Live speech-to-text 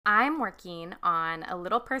I'm working on a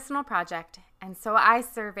little personal project, and so I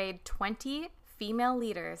surveyed 20 female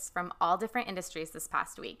leaders from all different industries this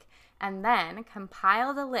past week, and then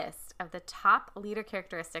compiled a list of the top leader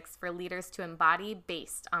characteristics for leaders to embody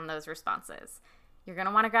based on those responses. You're going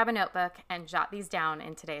to want to grab a notebook and jot these down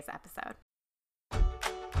in today's episode.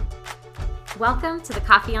 Welcome to the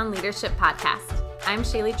Coffee on Leadership podcast. I'm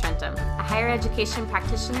Shaylee Trentum, a higher education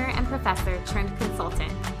practitioner and professor turned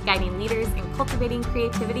consultant, guiding leaders in cultivating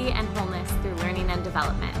creativity and wholeness through learning and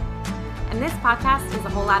development. And this podcast is a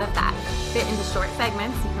whole lot of that, fit into short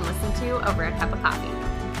segments you can listen to over a cup of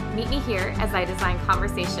coffee. Meet me here as I design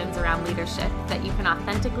conversations around leadership that you can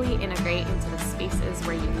authentically integrate into the spaces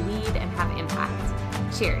where you lead and have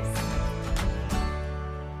impact. Cheers.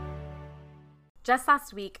 Just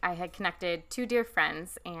last week, I had connected two dear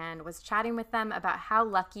friends and was chatting with them about how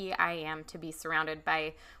lucky I am to be surrounded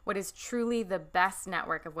by what is truly the best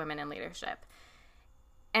network of women in leadership.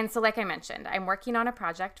 And so, like I mentioned, I'm working on a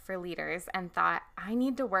project for leaders and thought I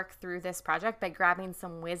need to work through this project by grabbing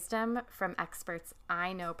some wisdom from experts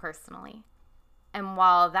I know personally. And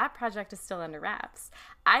while that project is still under wraps,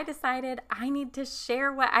 I decided I need to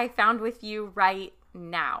share what I found with you right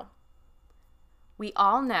now. We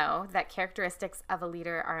all know that characteristics of a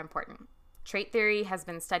leader are important. Trait theory has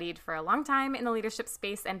been studied for a long time in the leadership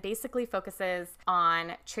space and basically focuses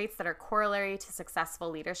on traits that are corollary to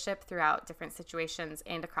successful leadership throughout different situations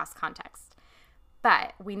and across context.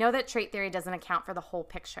 But we know that trait theory doesn't account for the whole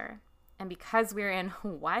picture. And because we're in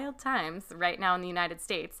wild times right now in the United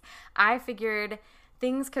States, I figured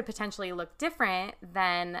things could potentially look different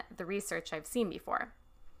than the research I've seen before.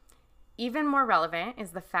 Even more relevant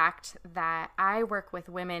is the fact that I work with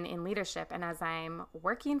women in leadership, and as I'm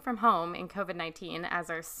working from home in COVID-19,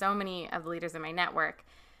 as are so many of the leaders in my network,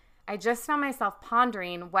 I just found myself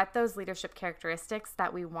pondering what those leadership characteristics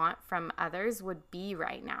that we want from others would be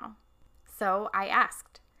right now. So I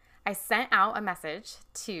asked. I sent out a message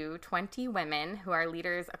to 20 women who are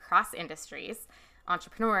leaders across industries,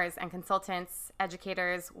 entrepreneurs and consultants,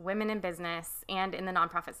 educators, women in business, and in the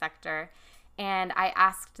nonprofit sector. And I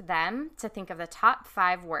asked them to think of the top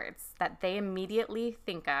 5 words that they immediately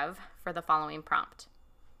think of for the following prompt.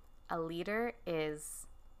 A leader is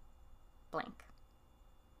blank.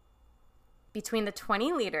 Between the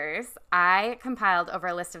 20 leaders, I compiled over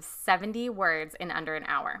a list of 70 words in under an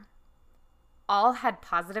hour. All had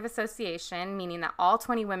positive association, meaning that all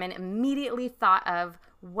 20 women immediately thought of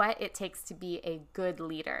what it takes to be a good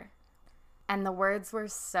leader. And the words were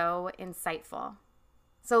so insightful.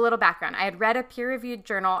 So a little background. I had read a peer-reviewed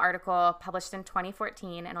journal article published in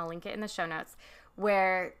 2014, and I'll link it in the show notes,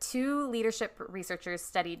 where 2 leadership researchers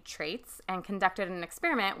studied traits and conducted an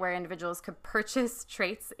experiment where individuals could purchase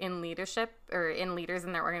traits in leadership or in leaders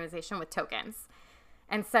in their organization with tokens.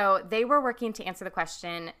 And so they were working to answer the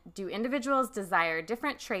question, do individuals desire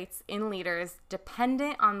different traits in leaders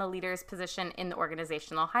dependent on the leader's position in the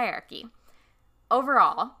organizational hierarchy?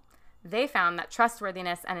 Overall, they found that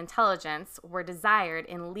trustworthiness and intelligence were desired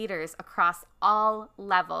in leaders across all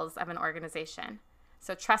levels of an organization.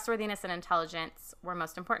 So trustworthiness and intelligence were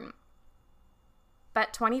most important.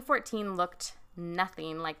 But 2014 looked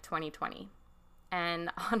nothing like 2020. And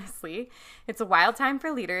honestly, it's a wild time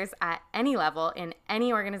for leaders at any level in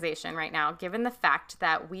any organization right now, given the fact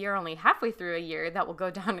that we are only halfway through a year that will go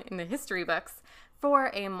down in the history books for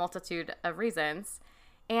a multitude of reasons.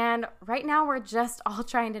 And right now, we're just all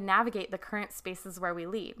trying to navigate the current spaces where we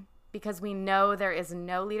lead because we know there is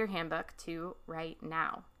no leader handbook to right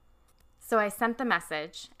now. So I sent the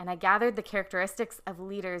message and I gathered the characteristics of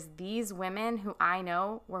leaders these women who I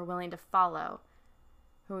know were willing to follow,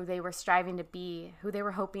 who they were striving to be, who they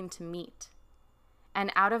were hoping to meet.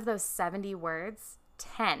 And out of those 70 words,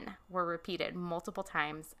 10 were repeated multiple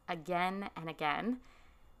times again and again.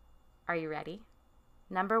 Are you ready?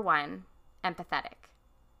 Number 1, empathetic.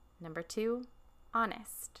 Number 2,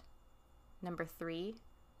 honest. Number 3,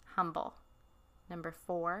 humble. Number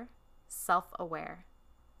 4, self-aware.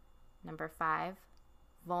 Number 5,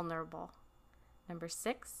 vulnerable. Number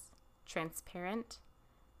 6, transparent.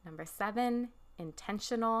 Number 7,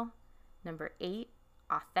 intentional. Number 8,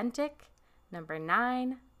 authentic. Number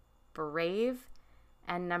 9, brave.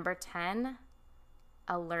 And number 10,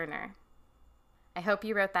 a learner. I hope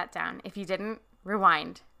you wrote that down. If you didn't,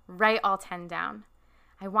 rewind. Write all 10 down.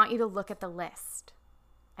 I want you to look at the list.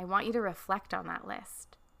 I want you to reflect on that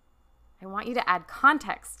list. I want you to add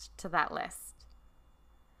context to that list.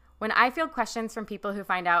 When I field questions from people who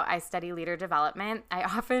find out I study leader development, I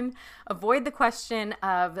often avoid the question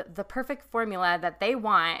of the perfect formula that they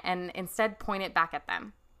want and instead point it back at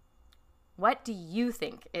them. What do you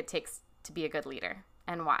think it takes to be a good leader,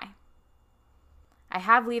 and why? I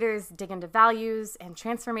have leaders dig into values and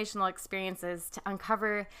transformational experiences to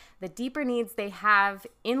uncover the deeper needs they have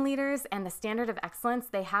in leaders and the standard of excellence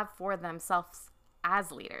they have for themselves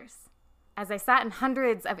as leaders. As I sat in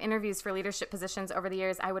hundreds of interviews for leadership positions over the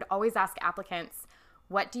years, I would always ask applicants,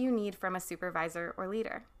 what do you need from a supervisor or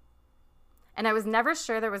leader? And I was never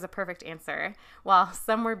sure there was a perfect answer. While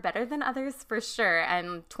some were better than others for sure,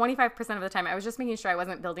 and 25% of the time I was just making sure I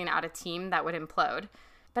wasn't building out a team that would implode.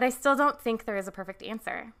 But I still don't think there is a perfect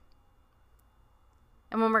answer.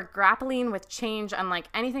 And when we're grappling with change unlike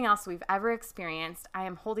anything else we've ever experienced, I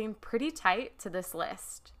am holding pretty tight to this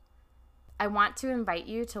list. I want to invite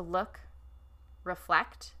you to look,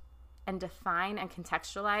 reflect, and define and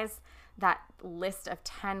contextualize that list of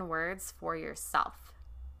 10 words for yourself.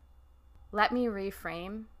 Let me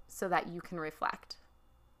reframe so that you can reflect.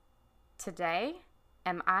 Today,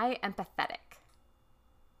 am I empathetic?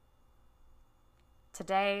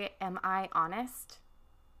 Today, am I honest?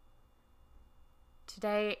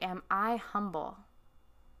 Today, am I humble?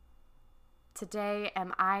 Today,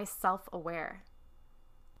 am I self-aware?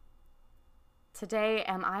 Today,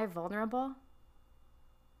 am I vulnerable?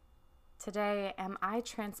 Today, am I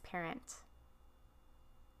transparent?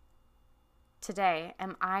 Today,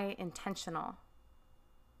 am I intentional?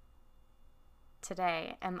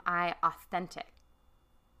 Today, am I authentic?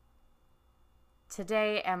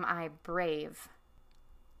 Today, am I brave?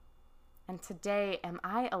 And today, am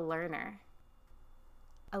I a learner?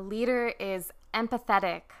 A leader is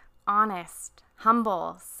empathetic, honest,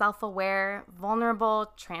 humble, self-aware,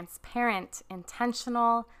 vulnerable, transparent,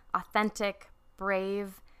 intentional, authentic,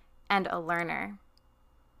 brave, and a learner.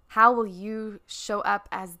 How will you show up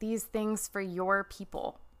as these things for your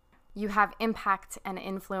people? You have impact and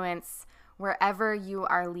influence wherever you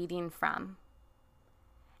are leading from.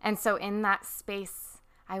 And so in that space,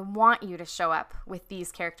 I want you to show up with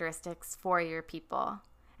these characteristics for your people.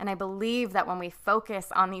 And I believe that when we focus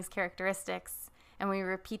on these characteristics and we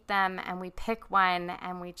repeat them and we pick one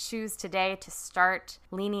and we choose today to start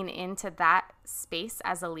leaning into that space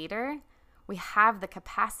as a leader, we have the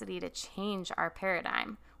capacity to change our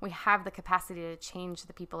paradigm. We have the capacity to change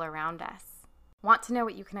the people around us. Want to know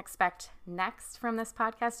what you can expect next from this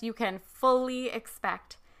podcast? You can fully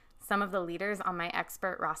expect some of the leaders on my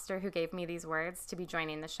expert roster who gave me these words to be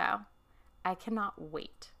joining the show. I cannot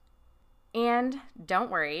wait. And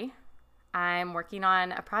don't worry, I'm working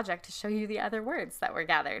on a project to show you the other words that were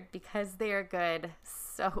gathered because they are good,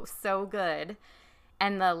 so good.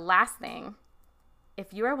 And the last thing,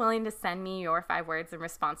 if you are willing to send me your 5 words in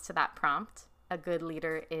response to that prompt, a good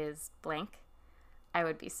leader is blank, I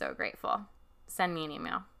would be so grateful. Send me an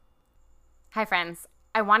email. Hi, friends.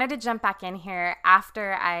 I wanted to jump back in here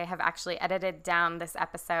after I have actually edited down this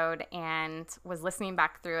episode and was listening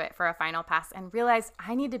back through it for a final pass and realized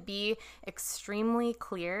I need to be extremely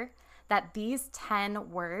clear that these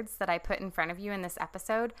 10 words that I put in front of you in this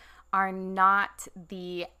episode are not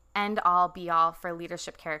the end-all be-all for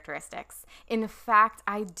leadership characteristics. In fact,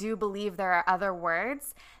 I do believe there are other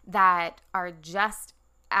words that are just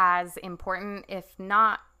as important, if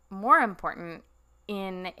not more important,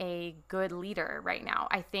 in a good leader right now.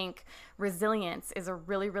 I think resilience is a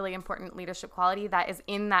really, really important leadership quality that is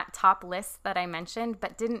in that top list that I mentioned,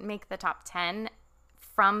 but didn't make the top 10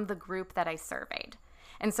 from the group that I surveyed.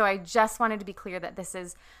 And so I just wanted to be clear that this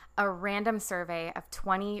is a random survey of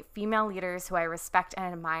 20 female leaders who I respect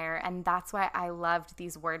and admire, and that's why I loved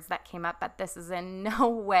these words that came up, but this is in no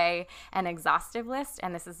way an exhaustive list,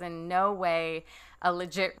 and this is in no way a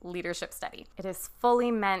legit leadership study. It is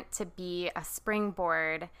fully meant to be a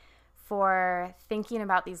springboard for thinking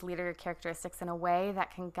about these leader characteristics in a way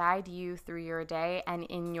that can guide you through your day and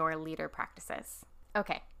in your leader practices.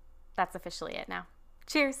 Okay, that's officially it now.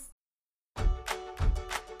 Cheers!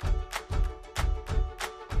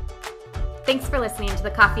 Thanks for listening to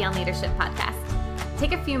the Coffee on Leadership podcast.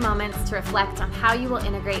 Take a few moments to reflect on how you will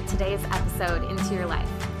integrate today's episode into your life,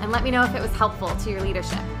 and let me know if it was helpful to your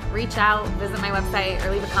leadership. Reach out, visit my website,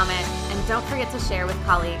 or leave a comment, and don't forget to share with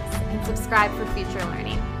colleagues and subscribe for future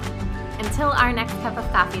learning. Until our next cup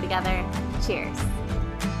of coffee together, cheers.